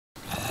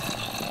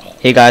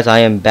Hey guys, I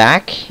am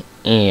back,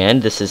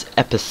 and this is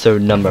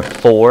episode number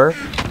 4.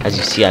 As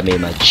you see, I made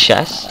my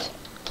chest,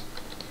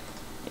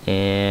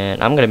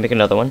 and I'm gonna make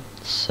another one.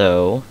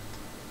 So,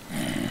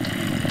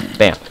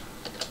 bam,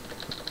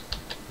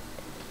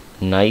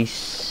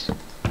 nice.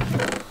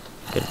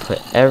 Gonna put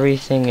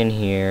everything in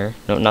here.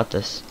 No, not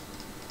this.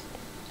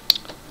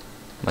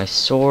 My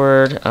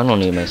sword. I don't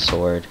need my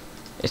sword.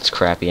 It's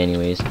crappy,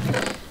 anyways.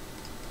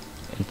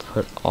 And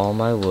put all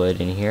my wood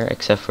in here,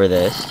 except for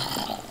this.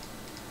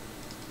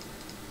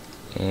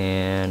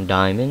 And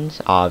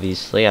diamonds,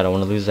 obviously, I don't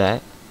want to lose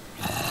that.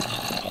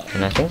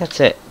 And I think that's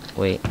it.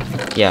 Wait,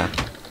 yeah.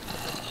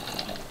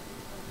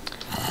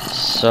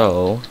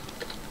 So,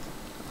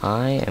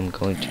 I am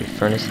going to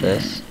furnace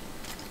this.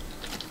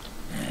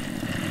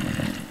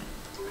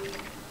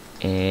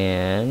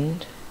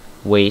 And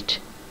wait.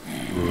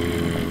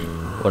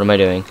 What am I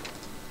doing?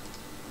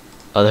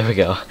 Oh, there we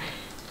go.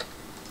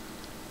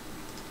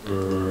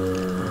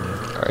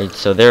 Alright,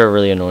 so they're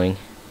really annoying.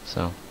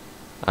 So,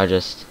 I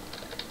just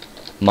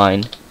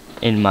mine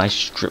in my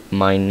strip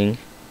mining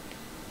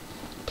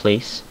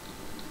place.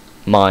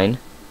 Mine.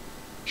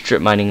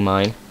 Strip mining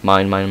mine.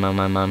 Mine.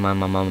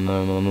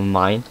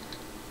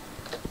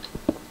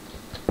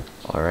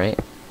 Alright.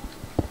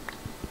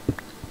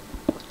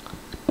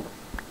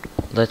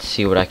 Let's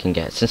see what I can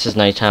get. Since it's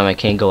nighttime, I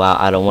can't go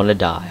out. I don't want to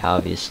die,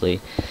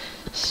 obviously.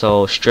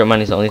 So strip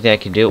mining is the only thing I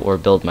can do, or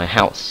build my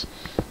house.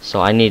 So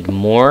I need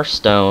more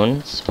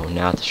stone. So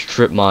now I have to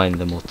strip mine,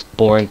 the most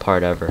boring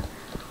part ever.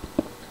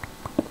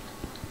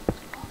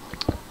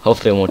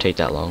 Hopefully it won't take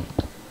that long.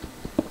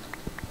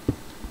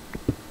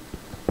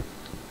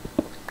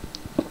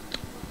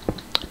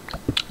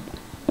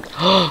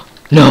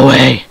 No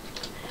way!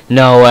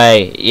 No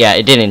way! Yeah,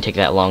 it didn't take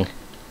that long.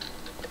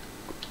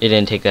 It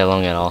didn't take that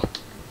long at all.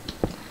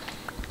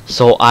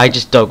 So I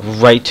just dug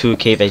right to a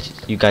cave, as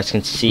you guys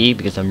can see,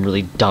 because I'm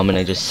really dumb and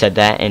I just said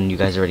that and you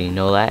guys already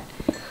know that.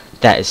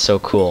 That is so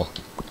cool.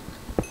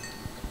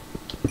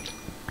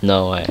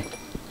 No way.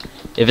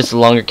 If it's a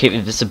longer cave,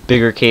 if it's a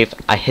bigger cave,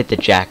 I hit the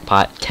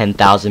jackpot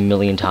 10,000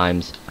 million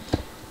times.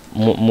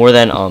 More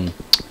than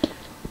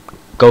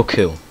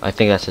Goku. I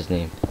think that's his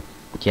name.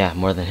 Yeah,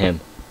 more than him.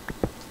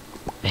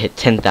 I hit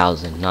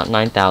 10,000, not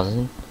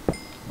 9,000.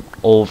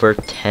 Over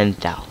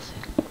 10,000.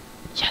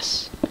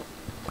 Yes.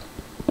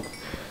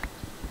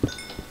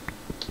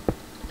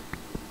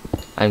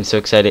 I'm so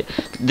excited.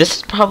 This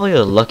is probably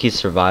the luckiest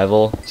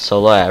survival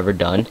solo I ever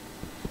done.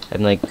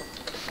 And like,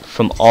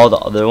 from all the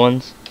other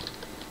ones,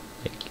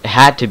 it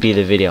had to be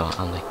the video.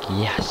 I'm like,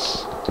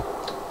 yes.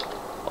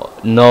 Oh,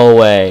 no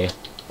way.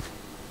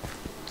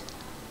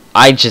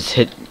 I just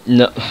hit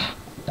no.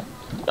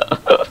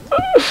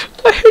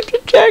 I hit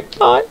the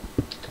jackpot.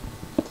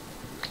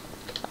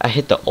 I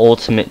hit the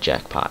ultimate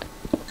jackpot.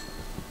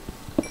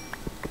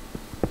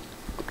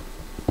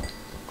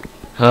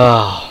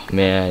 Oh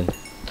man,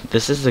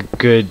 this is a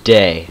good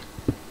day.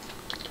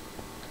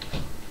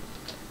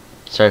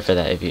 Sorry for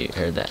that if you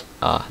heard that.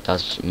 Ah, that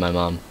was my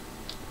mom.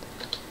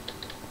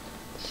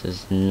 This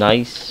is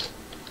nice.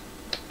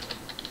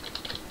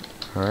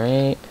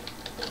 Alright.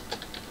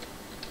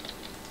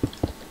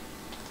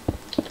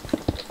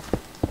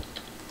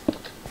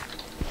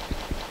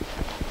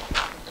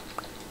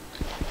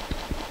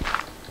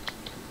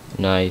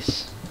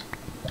 Nice.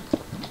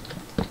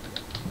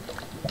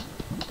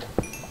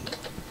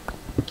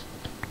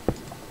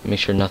 Make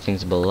sure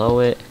nothing's below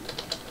it.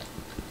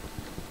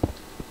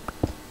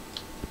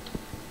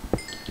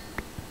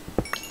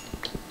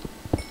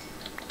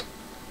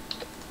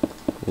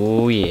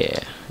 Oh yeah,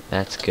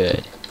 that's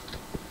good.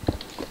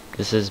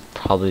 This is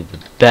probably the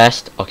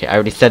best. Okay, I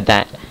already said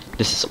that.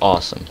 This is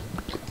awesome.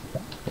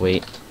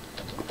 Wait.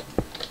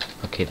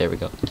 Okay, there we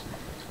go.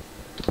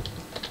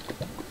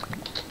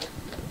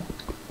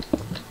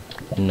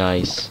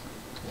 Nice.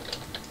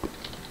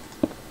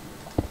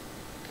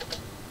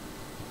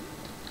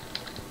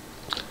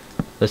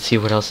 Let's see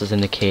what else is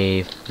in the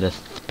cave. The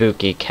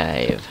spooky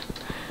cave.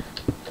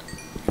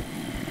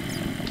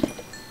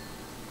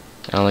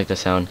 I don't like the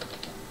sound.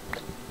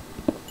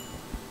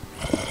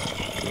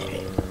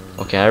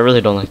 Okay, I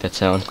really don't like that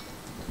sound.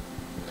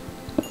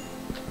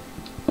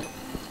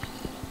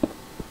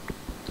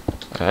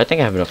 Okay, I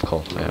think I have enough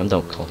coal. Right, I'm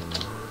done with coal.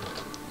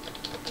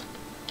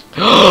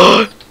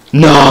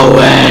 No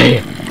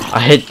way! I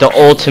hit the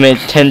ultimate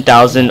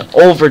 10,000,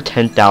 over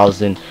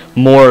 10,000,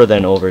 more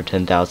than over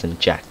 10,000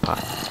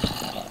 jackpot.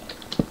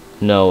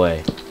 No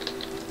way.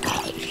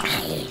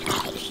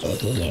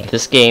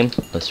 This game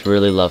must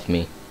really love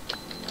me.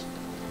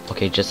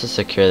 Okay, just to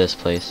secure this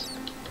place,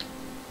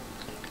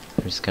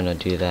 I'm just gonna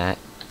do that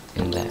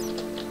and that.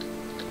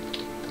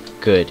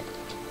 Good.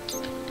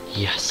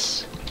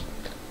 Yes.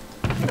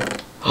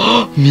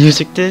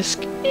 Music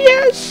disc.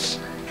 Yes.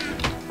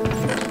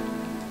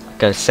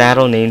 Got a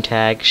saddle, name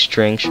tag,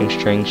 string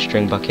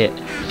bucket.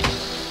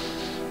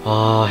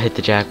 Oh, hit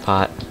the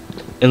jackpot.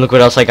 And look what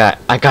else I got.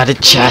 I got a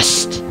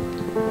chest.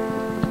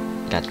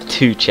 Got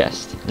 2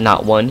 chests.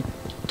 Not 1,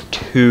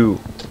 2.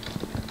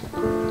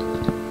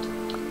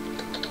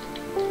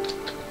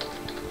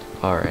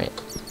 Alright.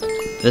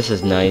 This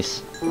is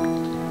nice.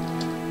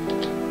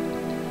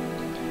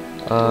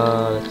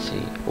 Let's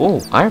see.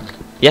 Oh, iron.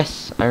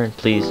 Yes, iron,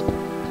 please.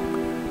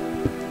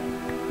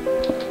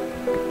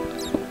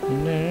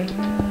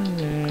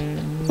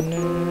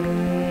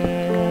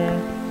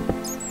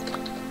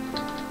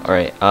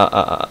 Alright,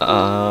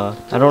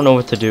 I don't know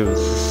what to do. This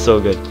is so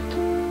good.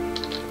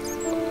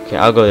 Okay,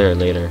 I'll go there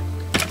later.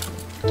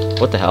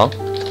 What the hell?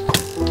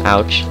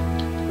 Ouch.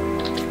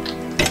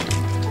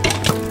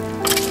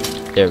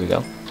 There we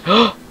go.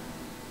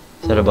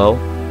 Is that a bow?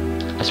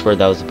 I swear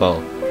that was a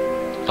bow.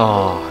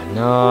 Oh,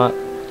 no.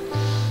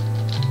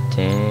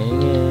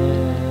 Dang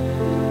it.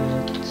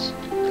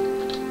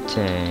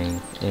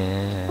 Dang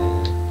it.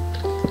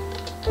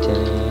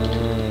 Dang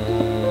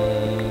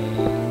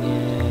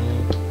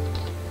it.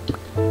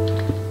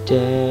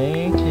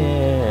 Dang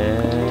it.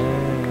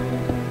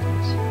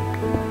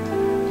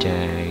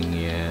 Dang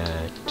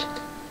it.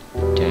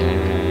 Dang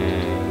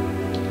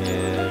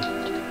it.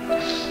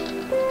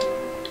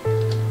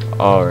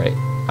 Alright.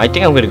 I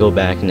think I'm gonna go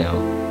back now.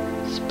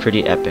 It's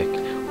pretty epic.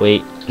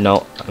 Wait,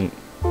 no.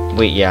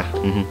 Wait, yeah.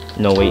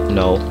 No, wait,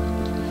 no.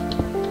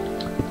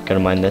 Gotta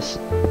mind this.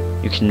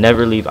 You can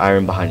never leave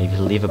iron behind. If you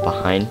leave it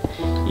behind,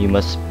 you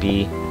must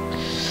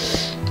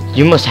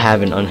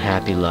have an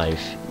unhappy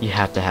life. You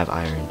have to have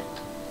iron.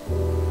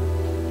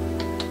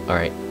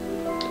 Alright.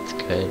 That's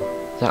good.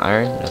 Is that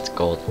iron? That's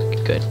gold.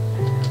 Good.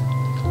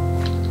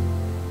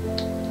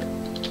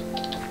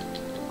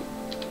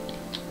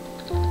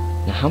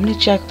 Now, how many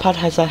jackpot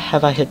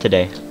have I hit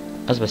today?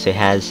 I was about to say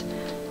has.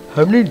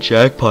 How many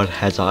jackpot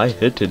has I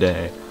hit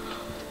today?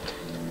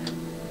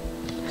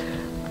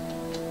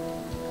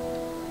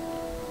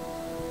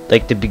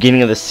 Like the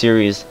beginning of the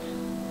series,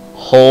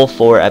 whole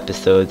 4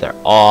 episodes are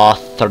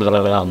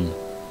awesome.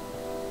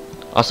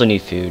 Also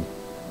need food,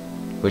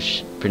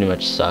 which pretty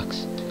much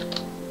sucks.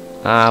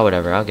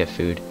 Whatever, I'll get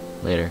food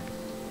later.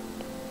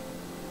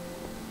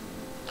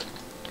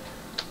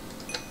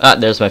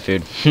 There's my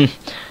food.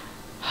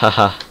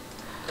 Haha.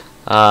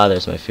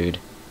 There's my food.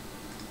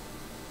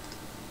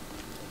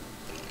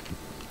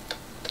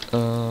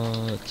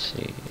 Let's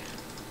see.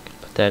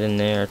 Put that in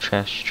there.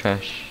 Trash,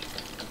 trash.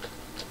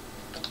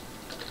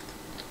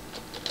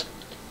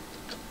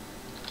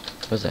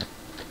 What's that?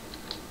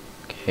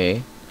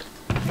 Okay.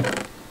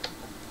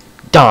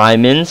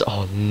 Diamonds?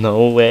 Oh,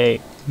 no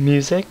way.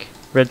 Music?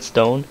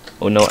 Redstone?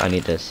 Oh, no, I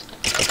need this.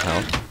 What the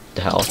hell?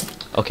 The hell?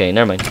 Okay,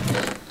 never mind.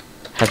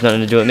 Has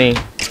nothing to do with me.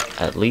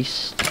 At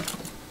least.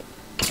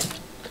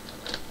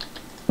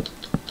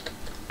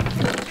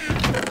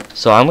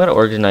 So I'm gonna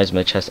organize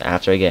my chest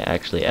after I get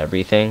actually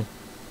everything.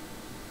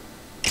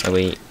 Oh,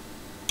 wait.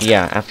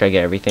 Yeah, after I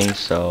get everything,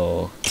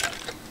 so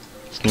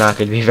it's not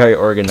gonna be very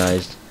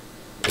organized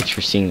if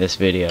you're seeing this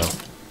video.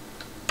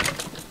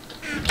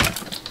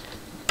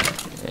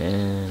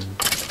 And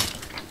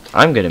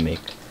I'm gonna make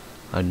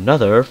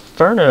another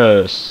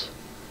furnace.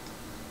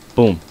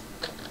 Boom.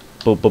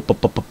 Boom, boom, boom,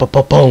 boom, boom,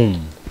 boom,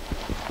 boom.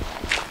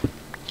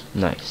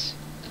 Nice.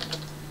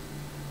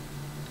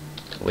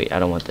 Wait, I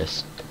don't want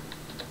this.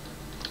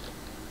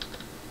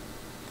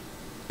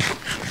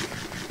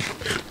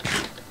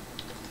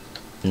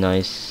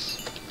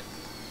 Nice.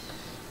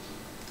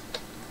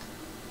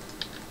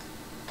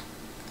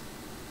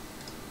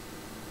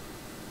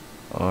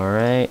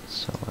 Alright,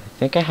 so I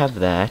think I have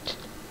that.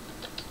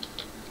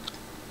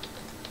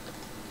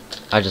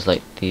 I just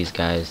like these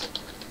guys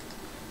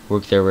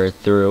work their way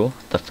through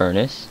the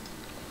furnace.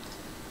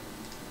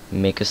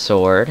 Make a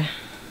sword.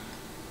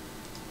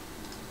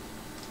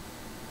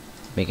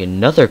 Make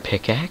another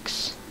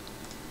pickaxe.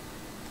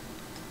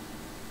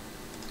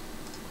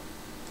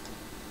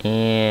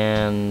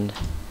 And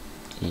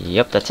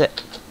yep, that's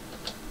it.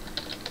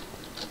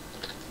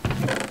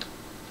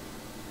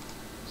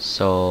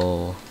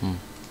 So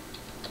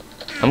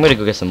I'm gonna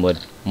go get some wood,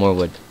 more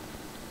wood.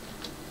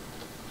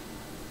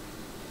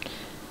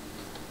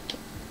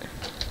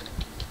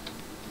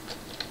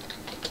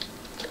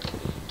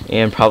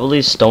 And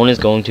probably stone is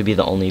going to be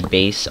the only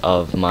base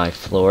of my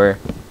floor,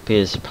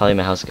 because probably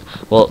my house,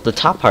 well, the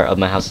top part of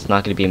my house is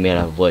not going to be made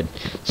out of wood,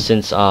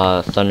 since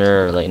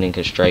thunder or lightning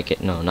can strike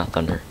it. No, not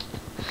thunder.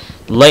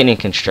 Lightning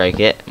can strike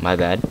it, my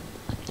bad,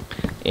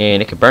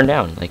 and it could burn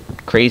down like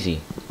crazy,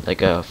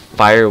 like a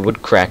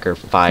woodcracker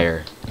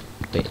fire.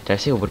 Wait, did I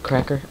say a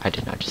woodcracker? I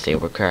did not just say a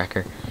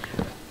woodcracker.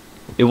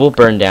 It will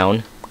burn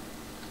down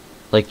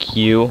like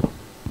you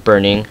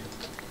burning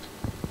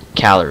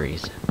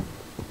calories.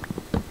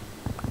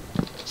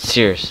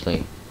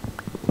 Seriously,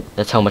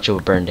 that's how much it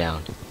would burn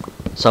down.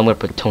 So I'm gonna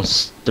put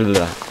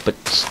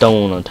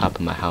stone on top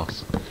of my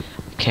house.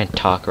 I can't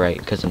talk right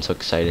because I'm so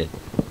excited.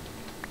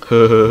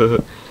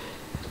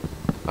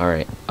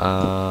 Alright,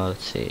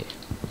 let's see.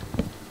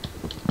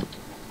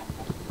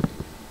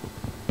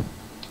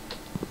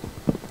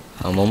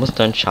 I'm almost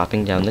done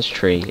chopping down this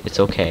tree. It's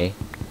okay.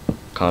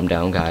 Calm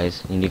down,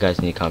 guys. You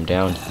guys need to calm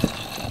down.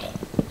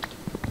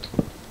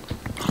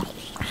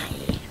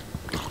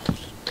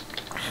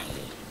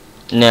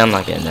 Nah, I'm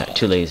not getting that.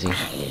 Too lazy.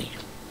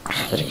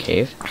 Is that a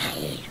cave?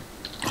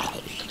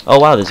 Oh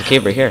wow, there's a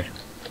cave right here.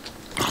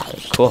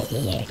 Cool.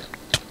 cool.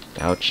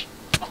 Ouch.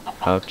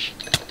 Ouch.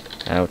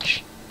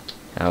 Ouch.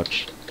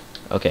 Ouch.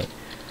 Okay.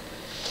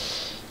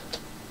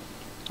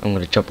 I'm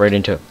gonna jump right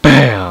into it.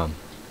 BAM!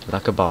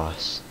 Like a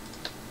boss.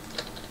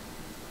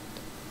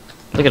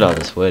 Look at all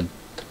this wood.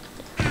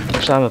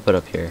 Actually, I'm gonna put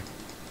up here.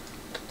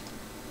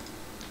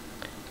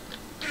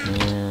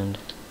 And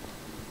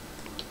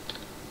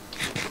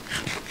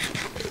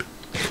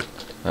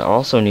I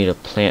also need to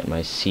plant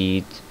my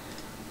seeds.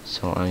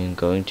 So I'm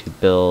going to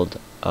build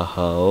a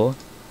hoe.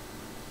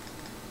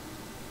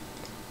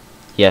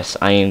 Yes,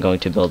 I am going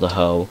to build a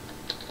hoe.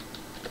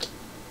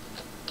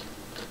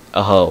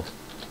 A hoe.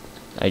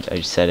 I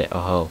just said it. A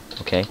hoe.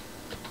 Okay.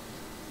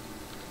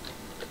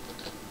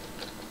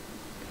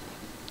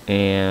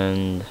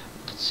 And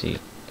let's see.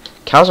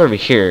 Cows are over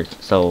here,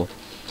 so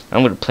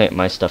I'm gonna plant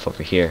my stuff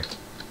over here.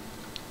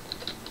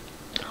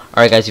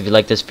 Alright guys, if you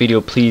like this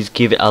video, please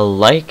give it a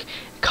like,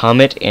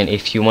 comment, and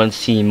if you want to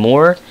see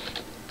more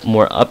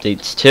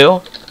updates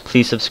too,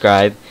 please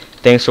subscribe.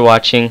 Thanks for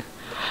watching.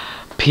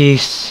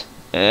 Peace.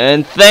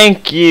 And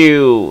thank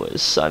you.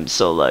 I'm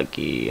so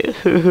lucky.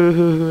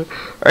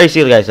 Alright, see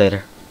you guys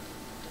later.